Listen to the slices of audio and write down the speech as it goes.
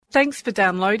Thanks for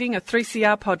downloading a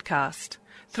 3CR podcast.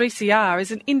 3CR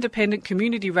is an independent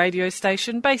community radio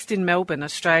station based in Melbourne,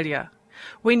 Australia.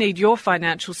 We need your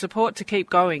financial support to keep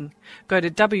going. Go to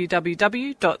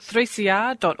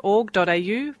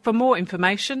www.3cr.org.au for more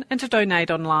information and to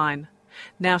donate online.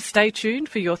 Now stay tuned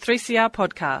for your 3CR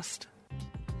podcast.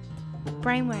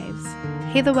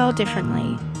 Brainwaves. Hear the world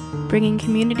differently. Bringing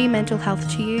community mental health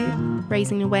to you,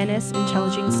 raising awareness and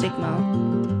challenging stigma.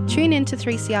 Tune in to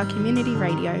 3CR Community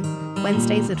Radio,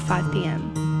 Wednesdays at 5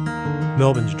 p.m.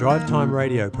 Melbourne's Drive Time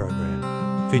radio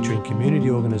program, featuring community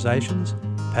organisations,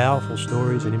 powerful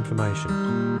stories and information.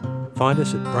 Find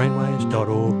us at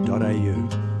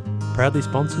brainwaves.org.au. Proudly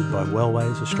sponsored by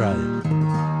Wellways Australia.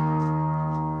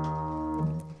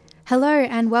 Hello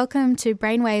and welcome to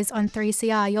Brainwaves on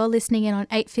 3CR. You're listening in on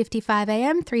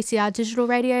 8:55am, 3CR Digital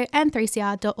Radio and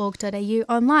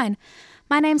 3cr.org.au online.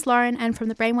 My name's Lauren, and from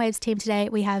the Brainwaves team today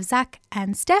we have Zach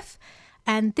and Steph.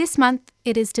 And this month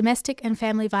it is Domestic and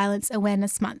Family Violence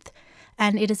Awareness Month.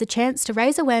 And it is a chance to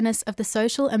raise awareness of the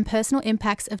social and personal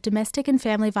impacts of domestic and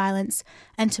family violence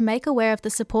and to make aware of the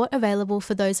support available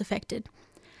for those affected.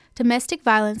 Domestic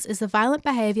violence is the violent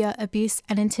behaviour, abuse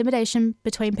and intimidation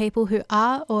between people who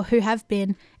are or who have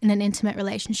been in an intimate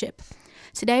relationship.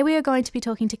 Today we are going to be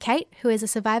talking to Kate, who is a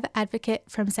survivor advocate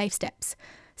from Safe Steps.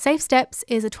 Safe Steps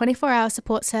is a 24-hour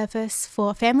support service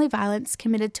for family violence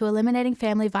committed to eliminating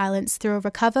family violence through a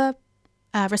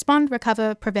respond,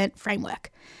 recover, prevent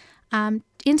framework.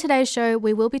 In today's show,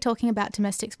 we will be talking about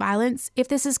domestic violence. If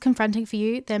this is confronting for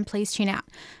you, then please tune out.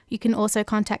 You can also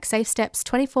contact Safe Steps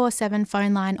 24/7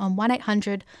 phone line on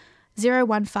 1800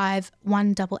 015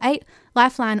 188,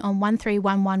 Lifeline on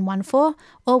 131114,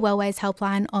 or Wellways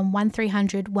Helpline on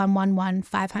 1300 111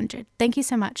 500. Thank you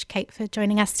so much, Kate, for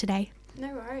joining us today.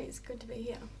 No worries, good to be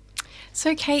here.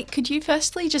 So Kate, could you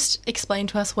firstly just explain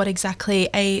to us what exactly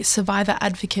a survivor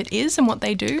advocate is and what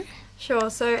they do? Sure,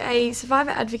 so a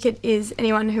survivor advocate is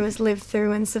anyone who has lived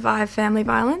through and survived family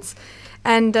violence,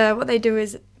 and what they do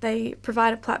is they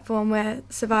provide a platform where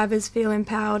survivors feel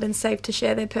empowered and safe to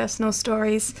share their personal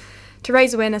stories, to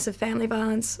raise awareness of family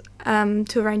violence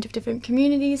to a range of different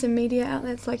communities and media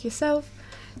outlets like yourself,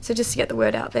 so just to get the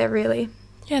word out there really.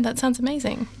 Yeah, that sounds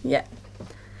amazing. Yeah.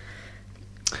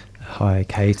 Hi,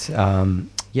 Kate.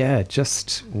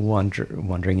 Just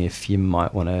wondering if you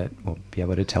might want to be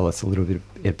able to tell us a little bit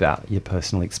about your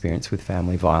personal experience with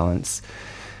family violence,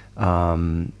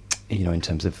 in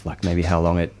terms of like maybe how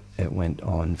long it went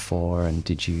on for, and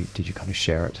did you kind of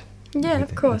share it? Yeah,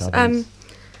 of course.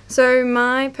 So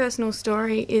my personal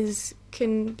story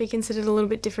can be considered a little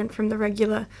bit different from the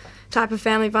regular type of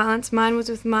family violence. Mine was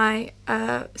with my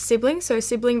sibling, so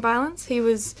sibling violence. He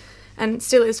was and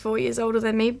still is 4 years older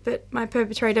than me, but my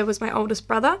perpetrator was my oldest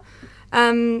brother.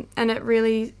 And it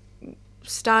really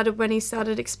started when he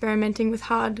started experimenting with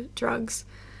hard drugs.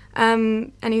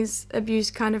 And his abuse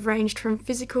kind of ranged from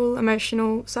physical,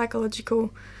 emotional,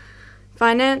 psychological,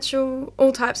 financial,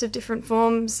 all types of different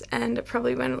forms, and it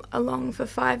probably went along for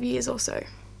 5 years or so.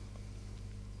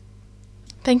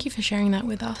 Thank you for sharing that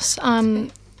with us.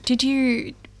 Did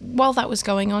you, while that was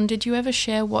going on, did you ever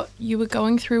share what you were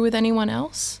going through with anyone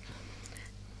else?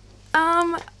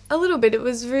 A little bit. It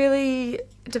was really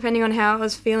depending on how I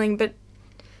was feeling, but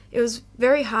it was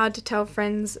very hard to tell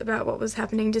friends about what was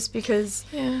happening just because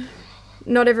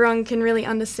not everyone can really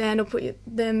understand or put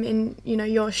them in,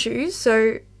 your shoes.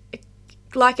 So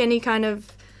like any kind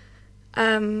of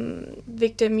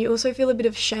victim, you also feel a bit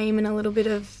of shame and a little bit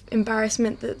of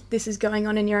embarrassment that this is going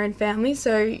on in your own family.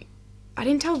 So I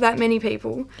didn't tell that many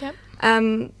people,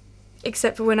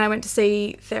 except for when I went to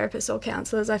see therapists or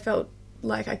counsellors. I felt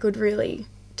like I could really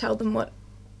tell them what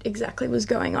exactly was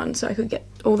going on so I could get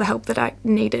all the help that I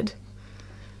needed.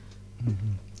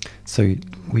 Mm-hmm. So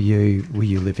were you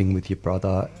living with your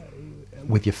brother,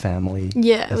 with your family?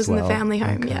 Yeah, it was in the family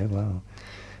home, okay, wow.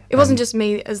 It wasn't just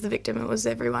me as the victim, it was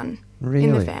everyone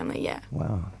in the family, yeah.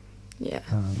 Wow. Yeah.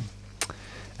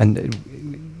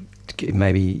 And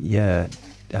maybe,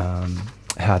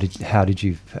 how did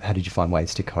you find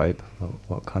ways to cope?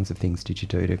 What kinds of things did you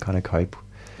do to kind of cope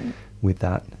with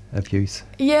that abuse?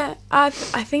 Yeah, I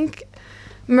think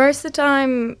most of the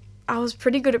time I was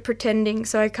pretty good at pretending,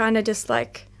 so I kind of just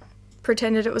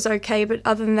pretended it was okay, but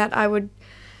other than that I would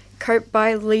cope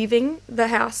by leaving the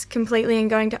house completely and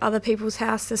going to other people's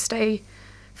house to stay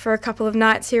for a couple of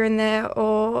nights here and there,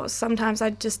 or sometimes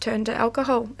I'd just turn to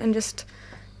alcohol and just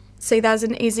see that as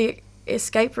an easy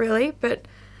escape really. But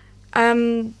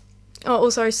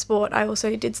also sport. I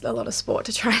also did a lot of sport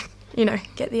to try and,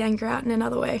 get the anger out in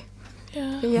another way.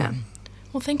 Yeah.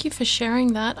 Well, thank you for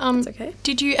sharing that. That's okay.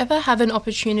 Did you ever have an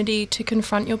opportunity to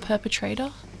confront your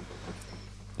perpetrator?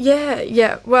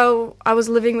 Yeah. Well, I was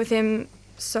living with him,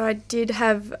 so I did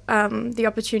have the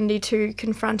opportunity to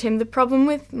confront him. The problem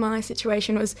with my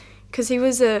situation was because he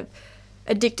was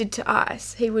addicted to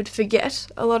ice, he would forget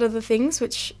a lot of the things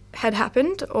which had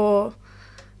happened or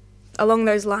along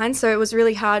those lines, so it was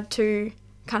really hard to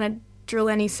kind of drill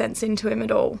any sense into him at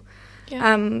all.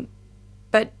 Yeah.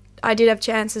 But I did have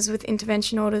chances with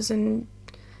intervention orders and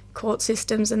court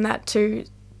systems and that to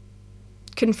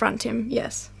confront him,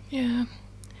 yes. Yeah.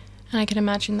 And I can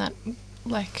imagine that,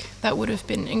 like, that would have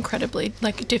been incredibly,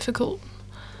 like, difficult.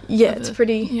 Yeah,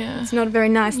 it's not a very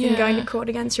nice thing going to Yeah. court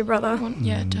against your brother.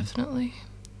 Yeah, definitely.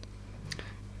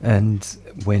 And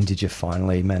when did you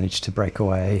finally manage to break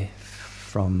away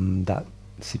from that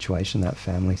situation, that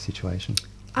family situation?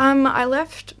 I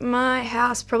left my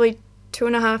house probably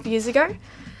 2.5 years ago.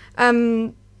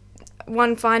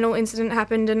 One final incident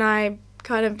happened and I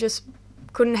kind of just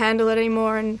couldn't handle it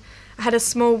anymore, and I had a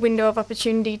small window of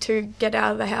opportunity to get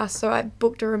out of the house, so I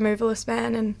booked a removalist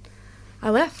van and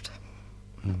I left.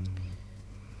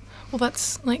 Well,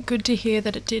 that's, like, good to hear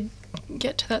that it did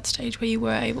get to that stage where you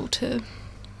were able to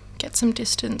get some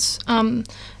distance. And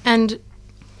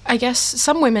I guess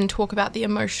some women talk about the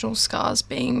emotional scars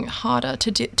being harder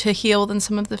to heal than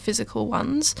some of the physical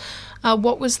ones.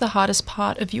 What was the hardest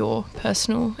part of your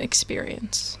personal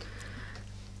experience?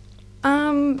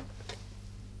 I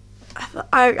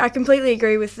completely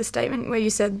agree with the statement where you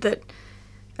said that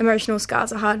emotional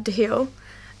scars are hard to heal.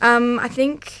 I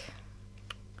think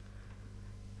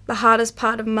the hardest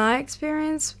part of my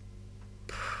experience,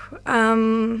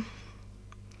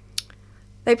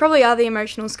 they probably are the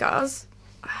emotional scars.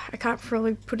 I can't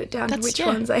probably put it down to which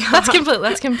ones they are. That's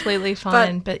completely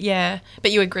fine. But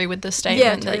you agree with the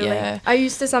statement. Yeah, totally. I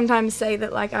used to sometimes say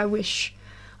that, like, I wish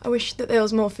that there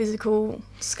was more physical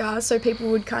scars so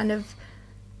people would kind of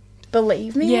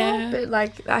believe me more. But,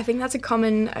 like, I think that's a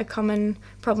common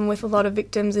problem with a lot of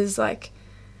victims is, like,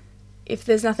 if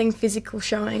there's nothing physical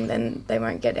showing, then they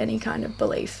won't get any kind of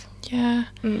belief. Yeah.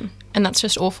 And that's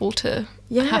just awful to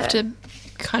have to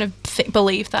kind of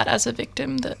believe that as a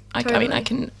victim. That I mean, I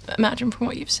can imagine from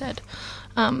what you've said.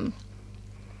 Yeah,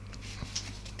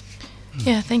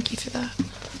 thank you for that.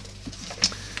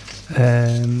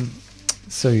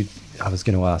 So I was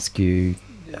going to ask you,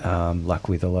 like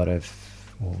with a lot of,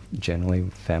 well, generally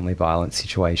family violence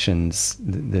situations,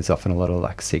 there's often a lot of,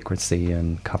 like, secrecy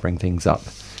and covering things up.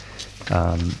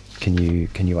 Can you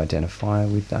identify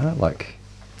with that? Like,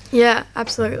 yeah,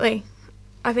 absolutely.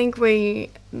 I think the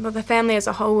family as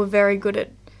a whole were very good at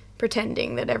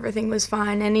pretending that everything was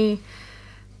fine. Any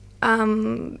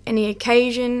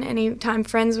occasion, any time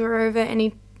friends were over,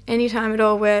 any time at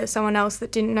all where someone else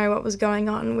that didn't know what was going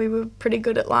on, we were pretty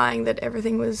good at lying that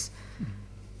everything was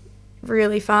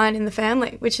really fine in the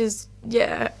family, which is,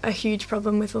 a huge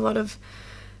problem with a lot of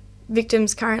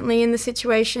victims currently in the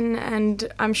situation,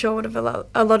 and I'm sure what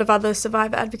a lot of other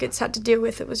survivor advocates had to deal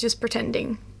with. It was just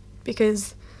pretending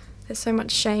because there's so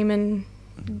much shame and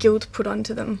guilt put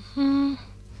onto them.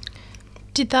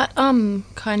 Did that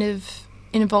kind of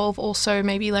involve also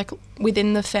maybe, like,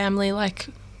 within the family, like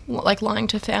lying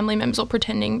to family members or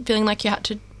feeling like you had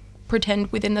to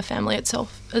pretend within the family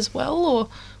itself as well, or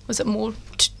was it more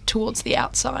towards the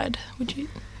outside? Would you?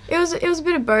 It was a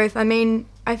bit of both. I mean,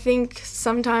 I think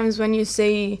sometimes when you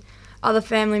see other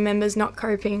family members not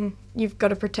coping, you've got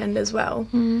to pretend as well.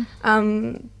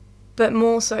 But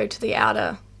more so to the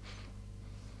outer,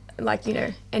 like, you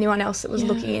know, anyone else that was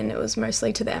looking in, it was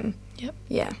mostly to them. Yep.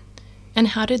 Yeah. And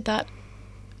how did that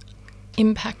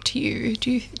impact you?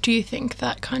 Do you think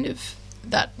that kind of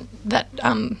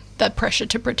that pressure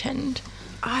to pretend?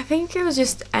 I think it was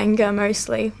just anger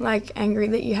mostly, like angry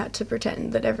that you had to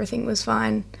pretend that everything was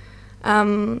fine.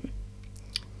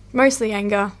 Mostly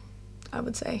anger, I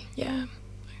would say. Yeah.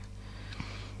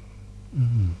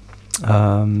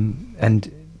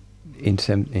 And in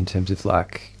terms of,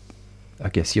 like, I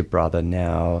guess your brother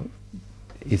now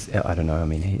I don't know. I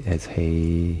mean, is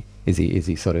he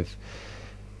sort of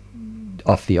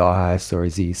off the ice, or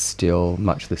is he still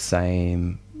much the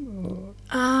same?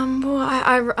 Well,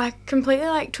 I completely,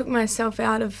 like, took myself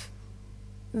out of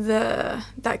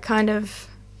that kind of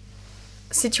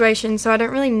situation, so I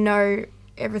don't really know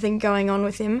everything going on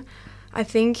with him. I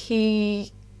think I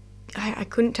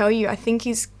couldn't tell you. I think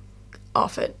he's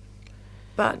off it,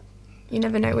 but you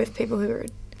never know with people who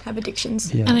have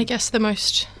addictions. Yeah. And I guess the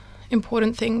most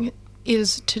important thing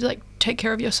is to, like, take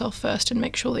care of yourself first and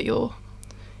make sure that you're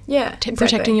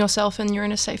protecting yourself and you're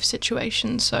in a safe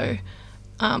situation. So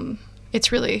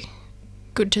it's really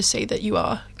good to see that you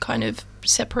are kind of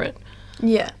separate.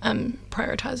 Yeah.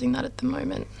 Prioritising that at the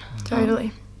moment.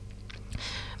 Totally.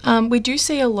 We do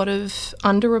see a lot of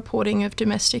underreporting of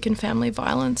domestic and family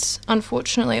violence,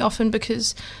 unfortunately, often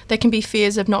because there can be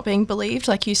fears of not being believed,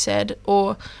 like you said,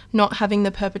 or not having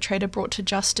the perpetrator brought to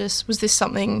justice. Was this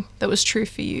something that was true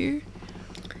for you?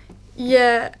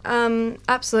 Yeah,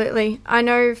 absolutely. I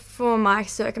know for my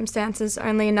circumstances,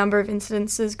 only a number of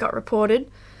incidences got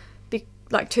reported,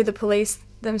 to the police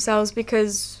themselves,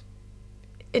 because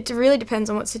it really depends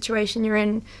on what situation you're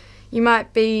in. You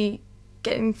might be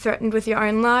getting threatened with your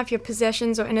own life, your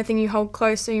possessions, or anything you hold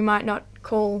close, so you might not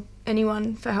call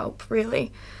anyone for help,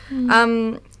 really.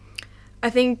 I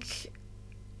think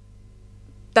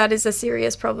that is a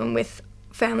serious problem with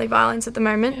family violence at the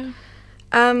moment.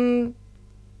 Yeah.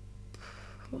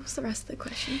 What was the rest of the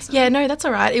question? Sorry. Yeah, no, that's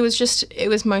all right. It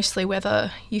was mostly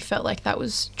whether you felt like that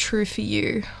was true for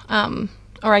you,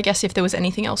 or I guess if there was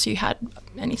any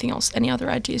other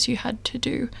ideas you had to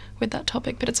do with that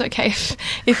topic, but it's okay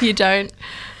if you don't.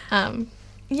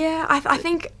 Yeah, I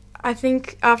think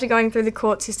after going through the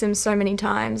court system so many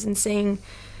times and seeing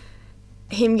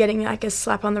him getting like a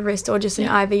slap on the wrist or just an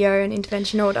IVO, an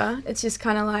intervention order, it's just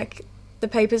kind of like the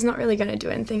paper's not really going to do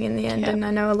anything in the end. And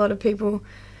I know a lot of people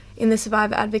in the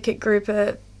survivor advocate group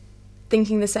are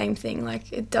thinking the same thing,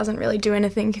 like it doesn't really do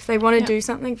anything. If they want to do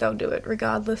something, they'll do it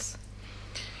regardless.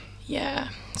 Yeah,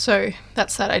 so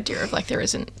that's that idea of like there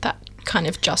isn't that kind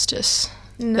of justice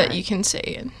that you can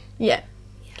see. Yeah,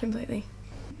 completely.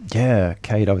 Yeah,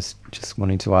 Kate, I was just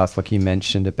wanting to ask, like you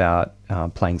mentioned about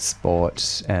playing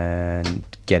sport and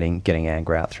getting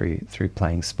anger out through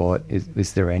playing sport.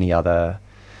 Is there any other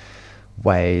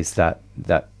ways that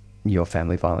your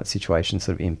family violence situation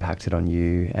sort of impacted on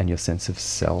you and your sense of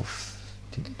self,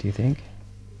 do you think?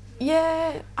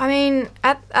 Yeah, I mean,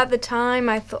 at the time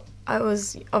I thought I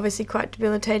was obviously quite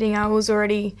debilitating. I was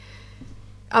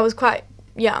quite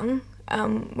young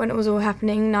when it was all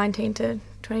happening, 19 to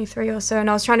 23 or so, and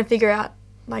I was trying to figure out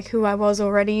like who I was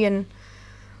already and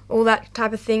all that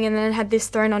type of thing, and then had this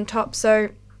thrown on top, so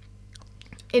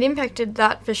it impacted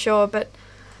that for sure. But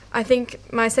I think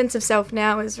my sense of self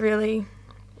now is really,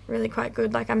 really quite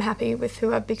good. Like I'm happy with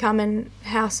who I've become and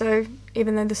how so,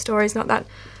 even though the story's not that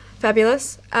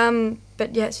fabulous.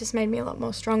 But yeah, it's just made me a lot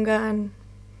more stronger and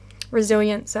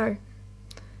resilient, so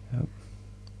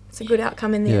it's a good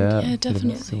outcome in the end. Yeah,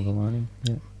 definitely. Silver lining.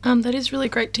 Yeah. That is really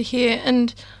great to hear.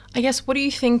 And I guess, what do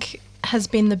you think has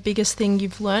been the biggest thing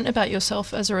you've learnt about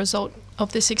yourself as a result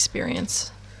of this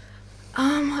experience?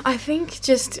 I think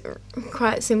just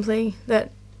quite simply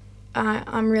that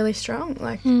I'm really strong.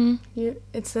 Like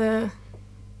it's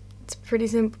pretty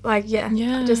simple. Like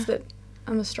just that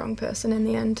I'm a strong person in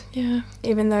the end. Yeah.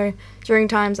 Even though during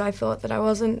times I thought that I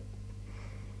wasn't.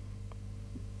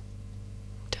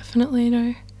 Definitely,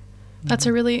 no. That's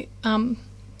a really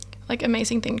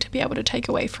amazing thing to be able to take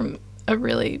away from a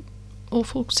really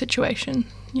awful situation.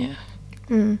 Yeah.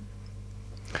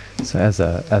 So as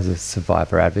a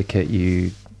survivor advocate,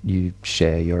 you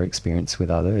share your experience with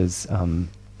others.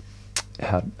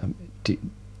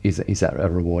 Is that a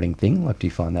rewarding thing? Like, do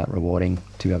you find that rewarding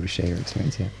to be able to share your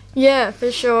experience? Yeah, for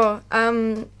sure.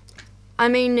 I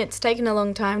mean, it's taken a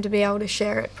long time to be able to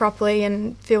share it properly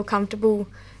and feel comfortable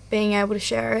being able to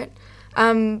share it.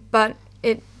 But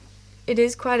it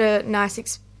is quite a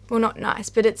nice, not nice,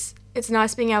 but it's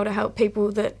nice being able to help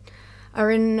people that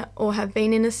are in or have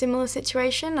been in a similar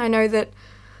situation. I know that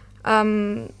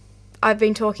I've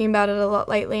been talking about it a lot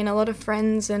lately, and a lot of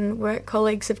friends and work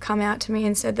colleagues have come out to me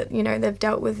and said that, they've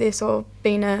dealt with this or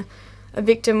been a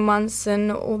victim once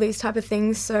and all these type of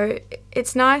things. So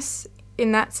it's nice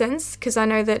in that sense, because I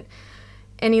know that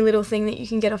any little thing that you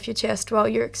can get off your chest while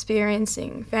you're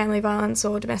experiencing family violence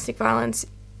or domestic violence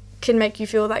can make you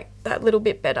feel like that little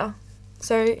bit better.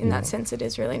 So in that sense, it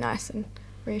is really nice and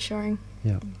reassuring.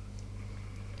 Yeah.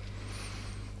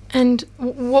 And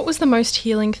what was the most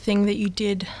healing thing that you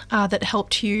did that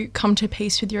helped you come to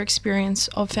peace with your experience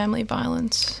of family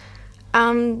violence?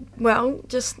 Well,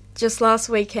 just last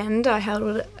weekend I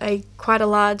held quite a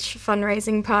large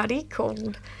fundraising party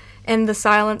called End the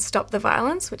Silence, Stop the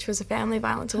Violence, which was a family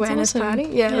violence awareness party.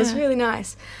 Yeah, it was really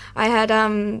nice. I had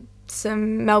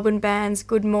some Melbourne bands,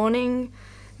 Good Morning,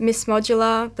 Miss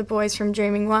Modular, the boys from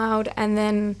Dreaming Wild, and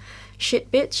then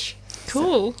Shit Bitch.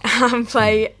 Cool.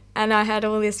 Play, and I had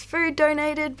all this food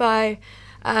donated by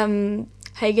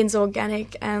Hagen's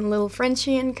Organic and Little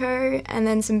Frenchie and Co, and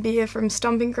then some beer from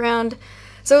Stomping Ground.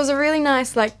 So it was a really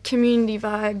nice community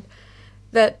vibe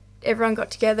that everyone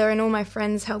got together and all my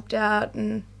friends helped out,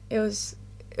 and it was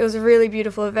a really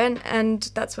beautiful event, and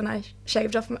that's when I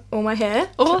shaved off all my hair.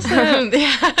 Awesome.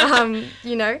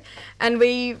 Yeah. And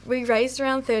we raised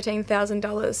around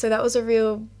 $13,000, so that was a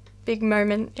real big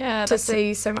moment to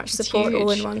see so much support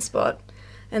all in one spot,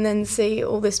 and then see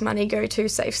all this money go to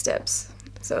Safe Steps.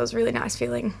 So it was a really nice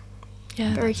feeling.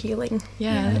 Yeah. Very healing.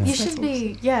 Yeah. You should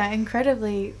be,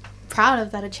 incredibly proud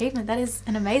of that achievement. That is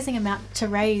an amazing amount to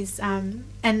raise. And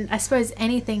I suppose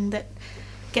anything that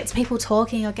gets people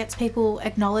talking or gets people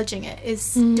acknowledging it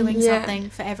is doing something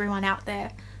for everyone out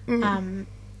there.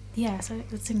 So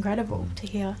it's incredible to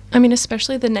hear. I mean,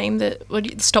 especially the name that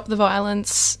would Stop the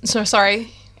Violence. So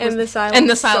sorry. And the Silence. And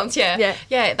the Silence. Yeah.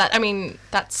 That, I mean,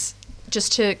 that's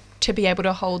just to be able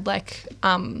to hold, like,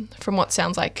 from what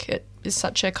sounds like it is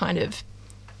such a kind of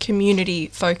community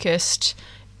focused,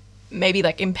 maybe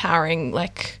like empowering,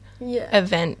 like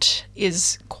event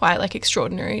is quite like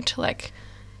extraordinary to like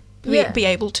be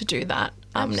able to do that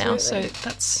now. So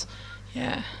that's.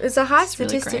 Yeah. There's a high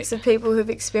statistics of people who've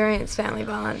experienced family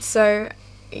violence, so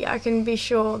I can be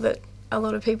sure that a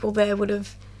lot of people there would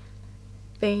have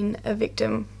been a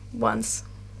victim once.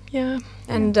 Yeah.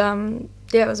 And,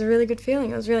 it was a really good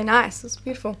feeling. It was really nice. It was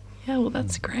beautiful. Yeah, well,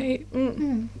 that's great.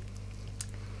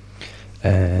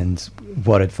 And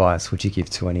what advice would you give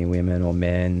to any women or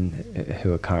men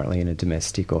who are currently in a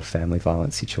domestic or family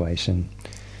violence situation?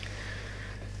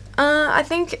 I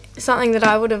think something that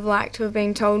I would have liked to have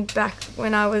been told back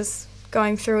when I was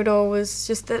going through it all was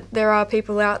just that there are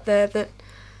people out there that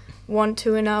want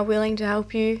to and are willing to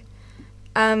help you.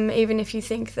 Even if you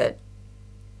think that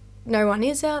no one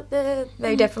is out there,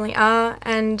 they definitely are.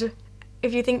 And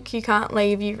if you think you can't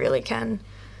leave, you really can.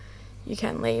 You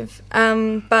can leave.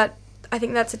 But I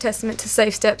think that's a testament to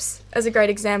Safe Steps as a great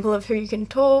example of who you can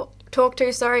talk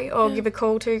to, or give a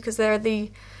call to, because they're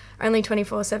the only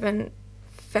 24/7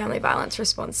 family violence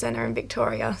response centre in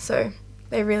Victoria. So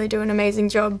they really do an amazing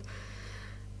job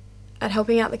at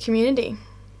helping out the community.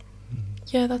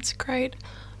 Yeah, that's great.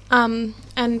 And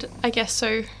I guess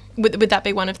so would that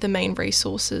be one of the main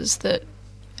resources that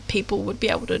people would be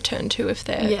able to turn to if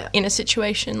they're in a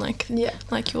situation like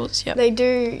yours? Yeah, they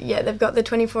do. Yeah, they've got the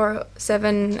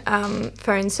 24/7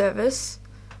 phone service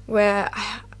where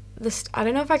I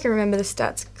don't know if I can remember the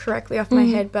stats correctly off my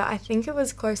head, but I think it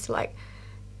was close to like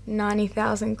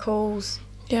 90,000 calls.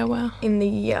 Yeah, wow. In the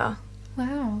year.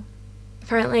 Wow.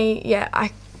 Apparently, I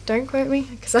don't quote me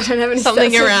because I don't have any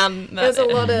something stats. Around that. There's a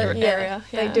lot of area.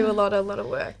 They do a lot of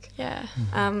work. Yeah.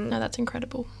 No, that's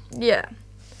incredible. Yeah.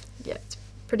 Yeah, it's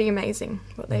pretty amazing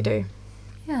what they do.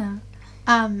 Yeah.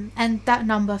 And that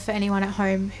number for anyone at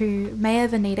home who may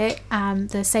ever need it,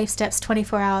 the Safe Steps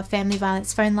 24-hour family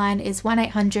violence phone line is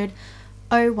 1800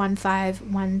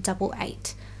 015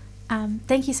 188.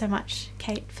 Thank you so much,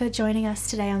 Kate, for joining us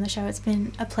today on the show. It's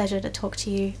been a pleasure to talk to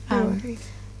you.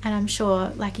 And I'm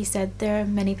sure, like you said, there are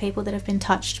many people that have been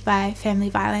touched by family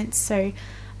violence, so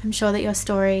I'm sure that your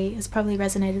story has probably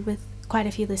resonated with quite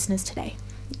a few listeners today.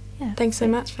 Yeah. Thanks so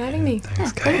much for having me.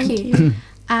 Thank you.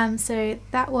 So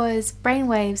that was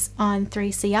Brainwaves on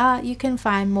 3CR. You can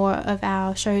find more of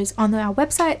our shows on our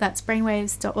website. That's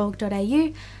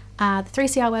brainwaves.org.au. The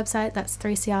 3CR website, that's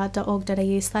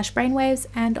 3cr.org.au/brainwaves,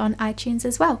 and on iTunes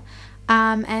as well.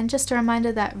 And just a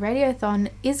reminder that Radiothon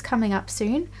is coming up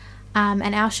soon,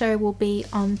 and our show will be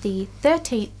on the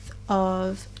 13th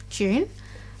of June.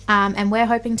 And we're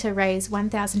hoping to raise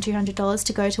 $1,200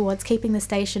 to go towards keeping the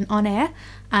station on air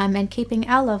and keeping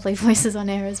our lovely voices on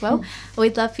air as well.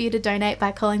 We'd love for you to donate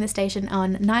by calling the station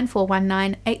on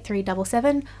 9419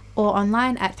 8377 or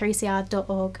online at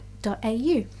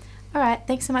 3cr.org.au. All right,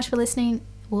 thanks so much for listening.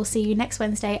 We'll see you next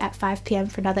Wednesday at 5 p.m.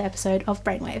 for another episode of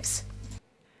Brainwaves.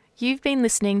 You've been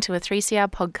listening to a 3CR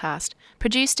podcast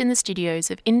produced in the studios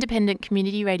of independent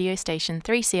community radio station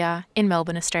 3CR in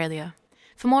Melbourne, Australia.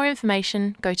 For more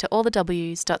information, go to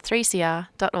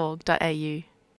allthews.3cr.org.au.